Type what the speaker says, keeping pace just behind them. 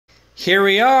Here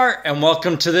we are, and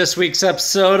welcome to this week's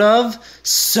episode of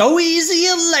So Easy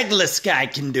a Legless Guy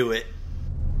Can Do It.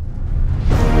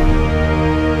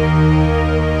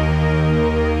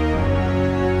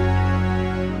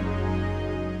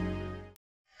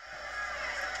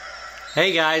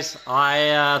 Hey guys,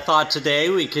 I thought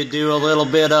today we could do a little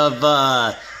bit of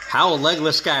how a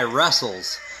legless guy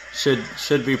wrestles.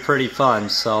 Should be pretty fun.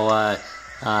 So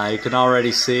you can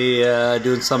already see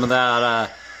doing some of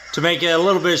that to make it a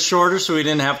little bit shorter, so we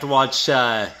didn't have to watch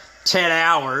 10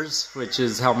 hours, which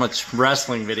is how much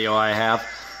wrestling video I have.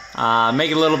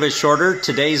 Make it a little bit shorter.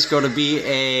 Today's going to be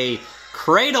a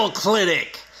cradle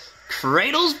clinic.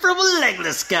 Cradles from a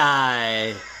legless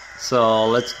guy. So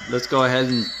let's go ahead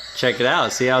and check it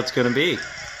out. See how it's going to be.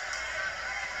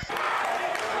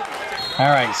 All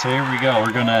right, so here we go.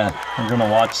 We're gonna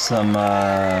watch some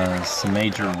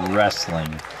major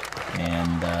wrestling,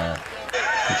 and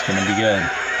it's gonna be good.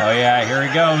 Oh yeah, here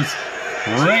he goes.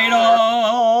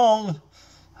 Cradle.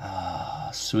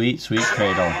 Sweet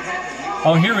cradle.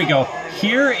 Oh, here we go.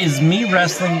 Here is me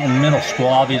wrestling in middle school.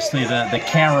 Obviously, the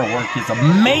camera work is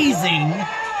amazing.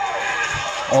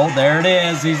 Oh, there it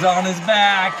is. He's on his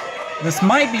back. This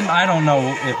might be, I don't know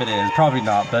if it is, probably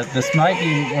not, but this might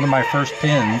be one of my first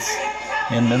pins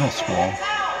in middle school.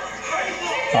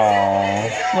 Oh,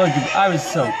 look, I was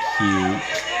so cute.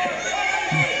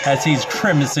 As he's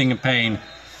grimacing in pain.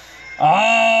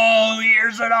 Oh,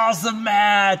 here's an awesome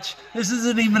match. This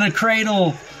isn't even a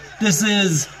cradle. This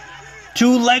is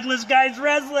two legless guys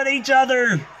wrestling each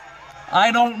other.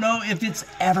 I don't know if it's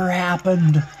ever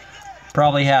happened.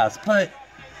 Probably has, but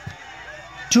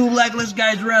two legless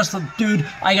guys wrestling, dude.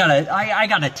 I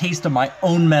got a taste of my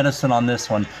own medicine on this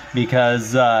one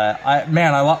because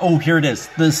oh, here it is.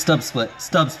 The stub split.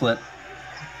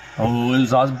 Oh, it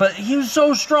was awesome. But he was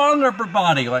so strong, upper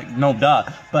body. Like, no duh.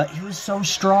 But he was so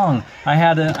strong. I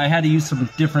had to use some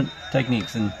different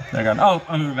techniques, and they're gone. Oh,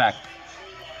 I'm back.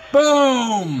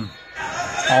 Boom!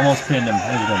 Almost pinned him.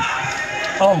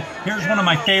 Oh, here's one of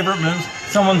my favorite moves.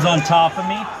 Someone's on top of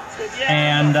me,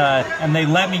 and they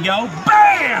let me go.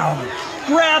 Bam!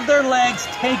 Grab their legs,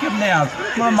 take them down.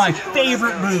 One of my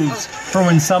favorite moves for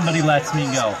when somebody lets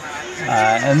me go.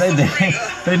 And they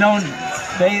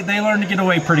learn to get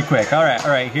away pretty quick. All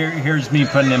right. Here's me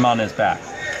putting him on his back.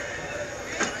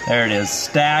 There it is.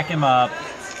 Stack him up.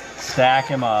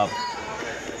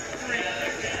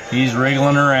 He's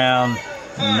wriggling around.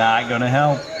 Not gonna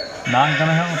help.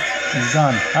 He's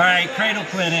done. All right, cradle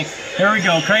clinic. Here we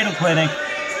go. Cradle clinic.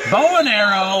 Bow and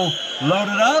arrow. Load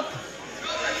it up.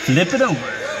 Flip it over.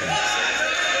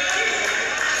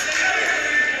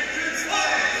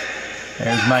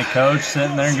 There's my coach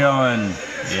sitting there going,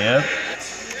 yep.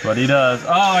 That's what he does. Oh,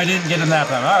 I didn't get him that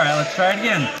time. All right, let's try it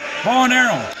again. Bow and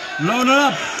arrow. Load it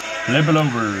up. Flip it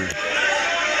over.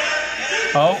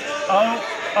 Oh,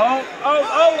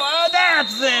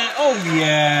 that's it. Oh,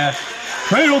 yeah.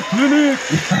 Cradle clinic.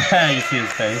 You see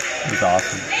his face. It's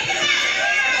awesome.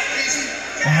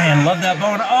 Man, love that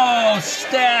bone. Oh,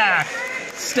 stack.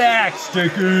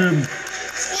 Stick him.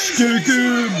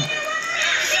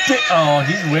 Oh,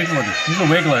 he's wiggling. He's a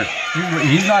wiggler.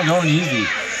 He's not going easy.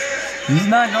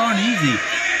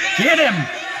 Get him.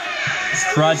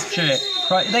 Crunch it.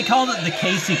 They called it the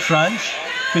Casey crunch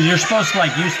because you're supposed to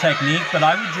like use technique, but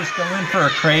I would just go in for a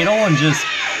cradle and just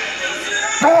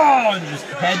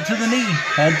head to the knee.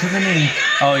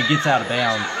 Oh, he gets out of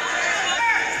bounds.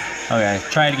 Okay,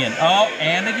 try it again. Oh,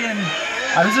 and again.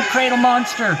 I was a cradle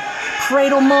monster.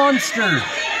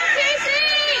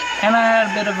 And I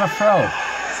had a bit of a throw.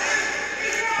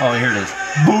 Oh, here it is.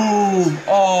 Boom.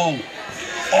 Oh,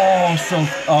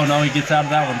 no, he gets out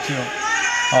of that one too.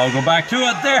 Oh, go back to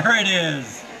it. There it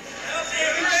is.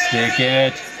 Stick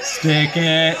it.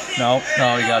 Nope.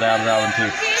 No, he got out of that one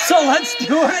too. So let's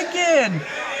do it again.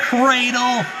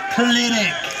 Cradle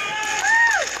clinic.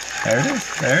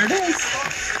 There it is.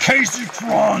 Casey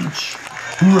crunch.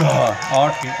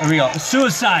 Oh, here we go.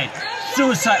 Suicide.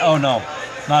 Oh no,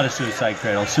 not a suicide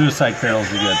cradle. Suicide cradles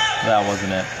are good. That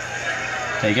wasn't it.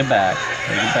 Take it back.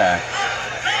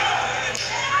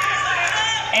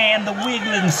 And the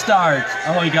wiggling starts.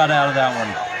 Oh, he got out of that one.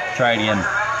 Try it again.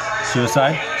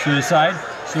 Suicide. Oh,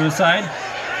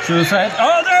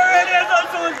 there it is.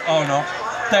 Oh no,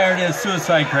 there it is.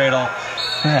 Suicide cradle.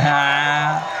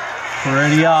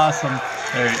 Pretty awesome.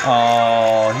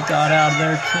 Oh, he got out of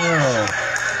there too.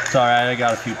 It's alright, I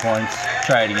got a few points.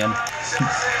 Try it again.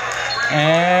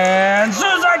 And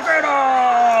suicide cradle!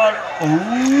 Oh,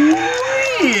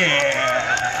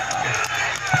 yeah!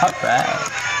 Alright.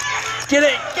 Get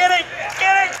it!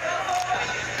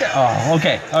 Oh,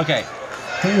 okay.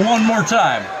 One more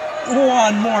time.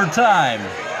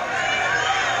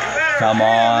 Come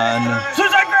on.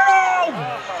 Suicide Cradle!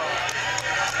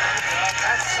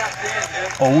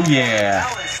 Oh, yeah.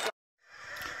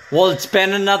 Well, it's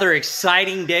been another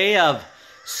exciting day of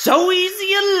So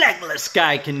Easy a Legless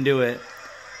Guy Can Do It.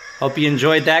 Hope you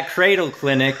enjoyed that Cradle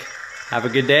Clinic. Have a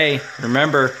good day.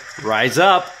 Remember, rise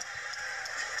up.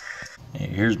 Hey,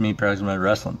 here's me practicing my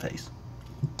wrestling face.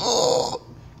 Oh.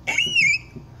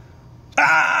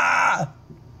 Ah!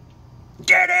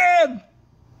 Get him!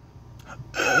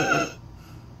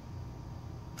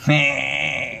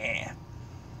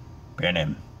 Ban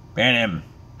him. Ban him.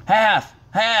 Half.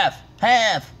 Half.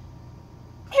 Half.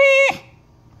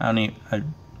 I don't need...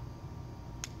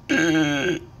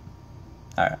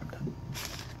 Alright.